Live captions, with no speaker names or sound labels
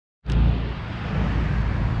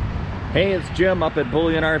Hey, it's Jim up at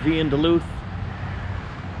Bullyan RV in Duluth.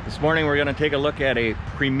 This morning we're going to take a look at a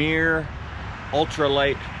premier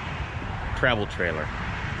ultralight travel trailer.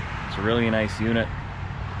 It's a really nice unit.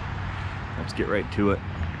 Let's get right to it.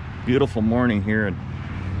 Beautiful morning here in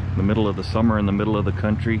the middle of the summer in the middle of the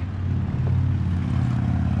country.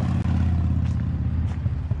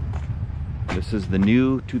 This is the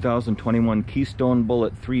new 2021 Keystone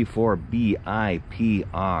Bullet 3.4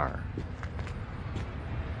 BIPR.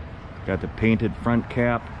 Got the painted front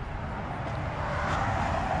cap.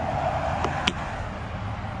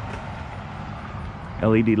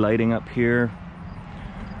 LED lighting up here.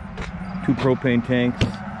 2 propane tanks.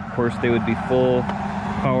 Of course they would be full.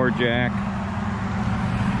 Power jack.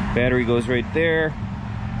 Battery goes right there.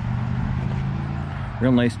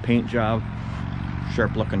 Real nice paint job.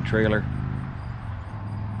 Sharp looking trailer. You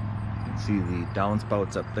can see the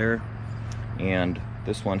downspouts up there. And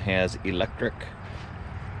this one has electric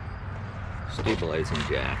stabilizing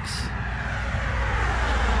jacks.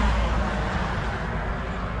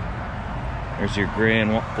 There's your gray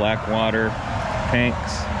and black water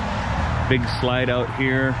tanks. Big slide out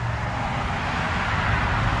here.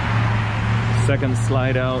 Second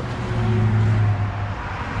slide out.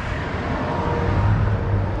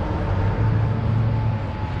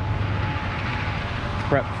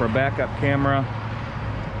 Prep for backup camera.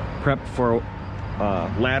 Prep for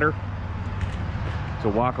ladder. It's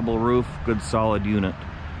a walkable roof, good solid unit.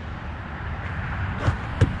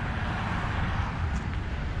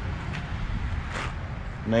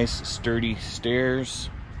 Nice sturdy stairs.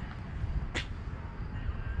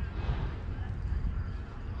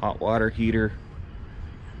 Hot water heater.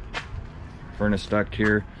 Furnace duct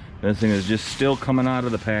here. This thing is just still coming out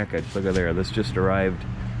of the package. Look at there, this just arrived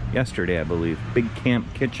yesterday, I believe. Big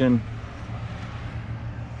camp kitchen.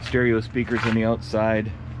 Stereo speakers on the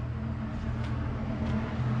outside.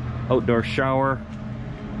 Outdoor shower,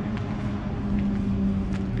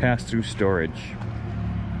 pass-through storage,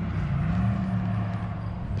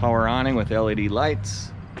 power awning with LED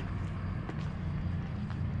lights,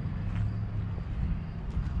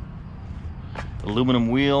 aluminum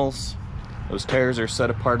wheels. Those tires are set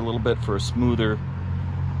apart a little bit for a smoother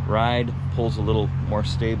ride, pulls a little more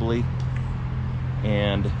stably.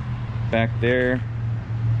 And back there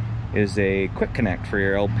is a quick connect for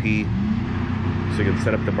your LP, so you can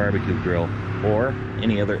set up the barbecue grill or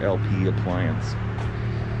any other LP appliance.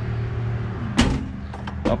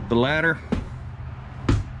 Up the ladder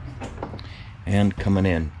and coming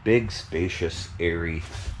in. Big, spacious, airy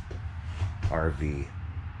RV.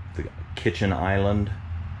 The kitchen island,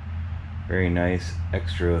 very nice.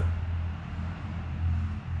 Extra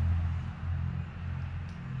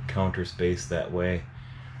counter space that way.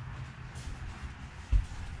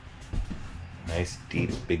 Nice,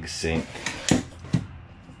 deep, big sink.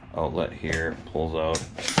 Outlet here, pulls out,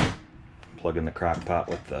 plug in the crock pot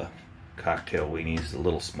with the cocktail weenies, the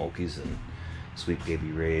little smokies and Sweet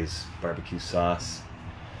Baby Ray's barbecue sauce.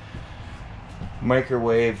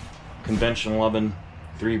 Microwave, conventional oven,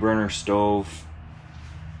 3-burner stove,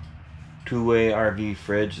 2-way RV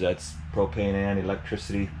fridge, that's propane and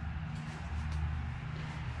electricity.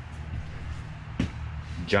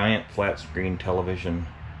 Giant flat screen television,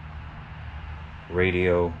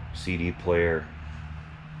 radio, CD player,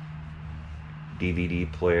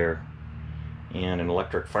 DVD player, and an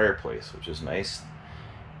electric fireplace, which is nice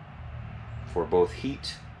for both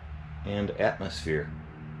heat and atmosphere.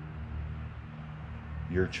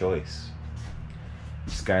 Your choice.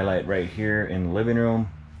 Skylight right here in the living room.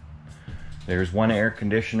 There's one air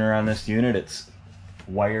conditioner on this unit. It's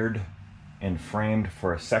wired and framed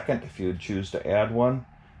for a second if you would choose to add one.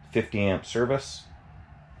 50 amp service.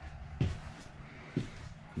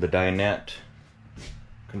 The dinette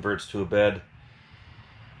converts to a bed.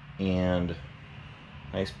 And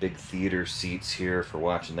nice big theater seats here for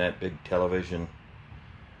watching that big television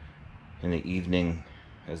in the evening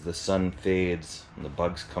as the sun fades and the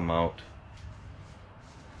bugs come out.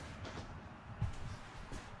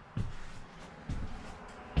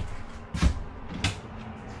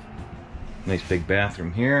 Nice big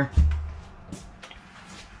bathroom here.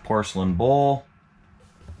 Porcelain bowl.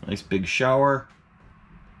 Nice big shower.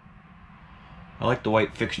 I like the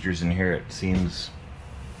white fixtures in here. It seems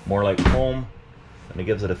more like home, and it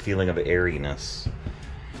gives it a feeling of airiness.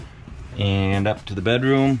 And up to the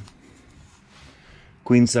bedroom.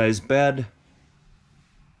 Queen size bed.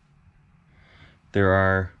 There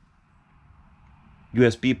are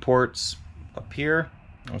USB ports up here,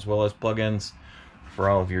 as well as plugins for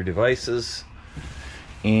all of your devices,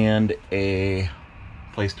 and a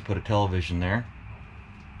place to put a television there.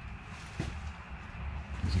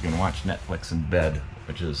 So you can watch Netflix in bed,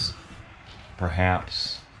 which is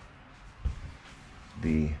perhaps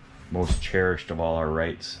the most cherished of all our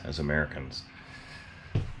rights as Americans.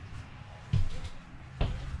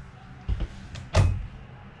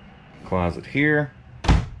 Closet here,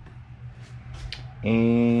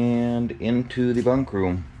 and into the bunk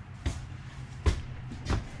room.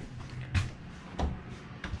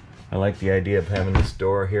 I like the idea of having this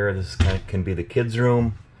door here. This can be the kids'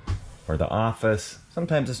 room or the office.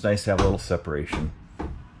 Sometimes it's nice to have a little separation,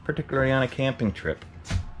 particularly on a camping trip.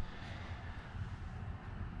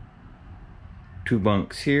 2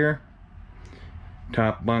 bunks here.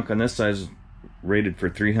 Top bunk on this side is rated for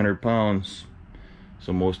 300 pounds,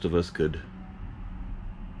 so most of us could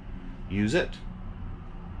use it.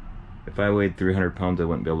 If I weighed 300 pounds, I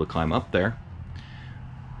wouldn't be able to climb up there.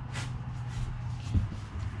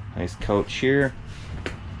 Nice couch here.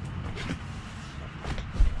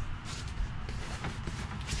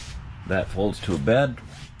 That folds to a bed,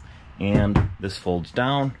 and this folds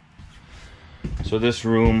down. So this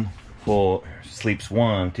room sleeps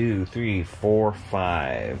 1, 2, 3, 4,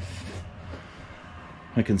 5.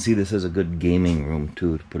 I can see this as a good gaming room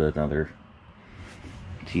too, to put another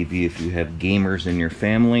TV if you have gamers in your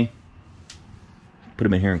family. Put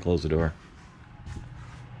them in here and close the door.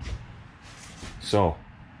 So,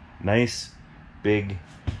 nice, big,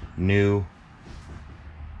 new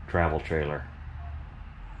travel trailer.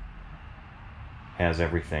 Has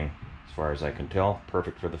everything, as far as I can tell.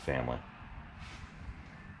 Perfect for the family.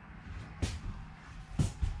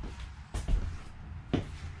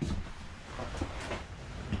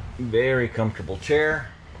 Very comfortable chair.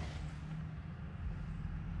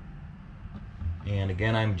 And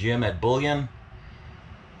again, I'm Jim at Bullyan.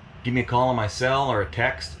 Give me a call on my cell or a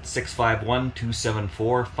text,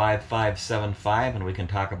 651-274-5575, and we can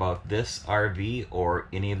talk about this RV or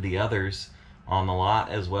any of the others on the lot,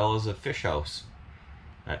 as well as a fish house.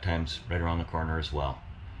 That time's right around the corner as well.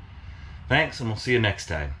 Thanks, and we'll see you next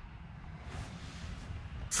time.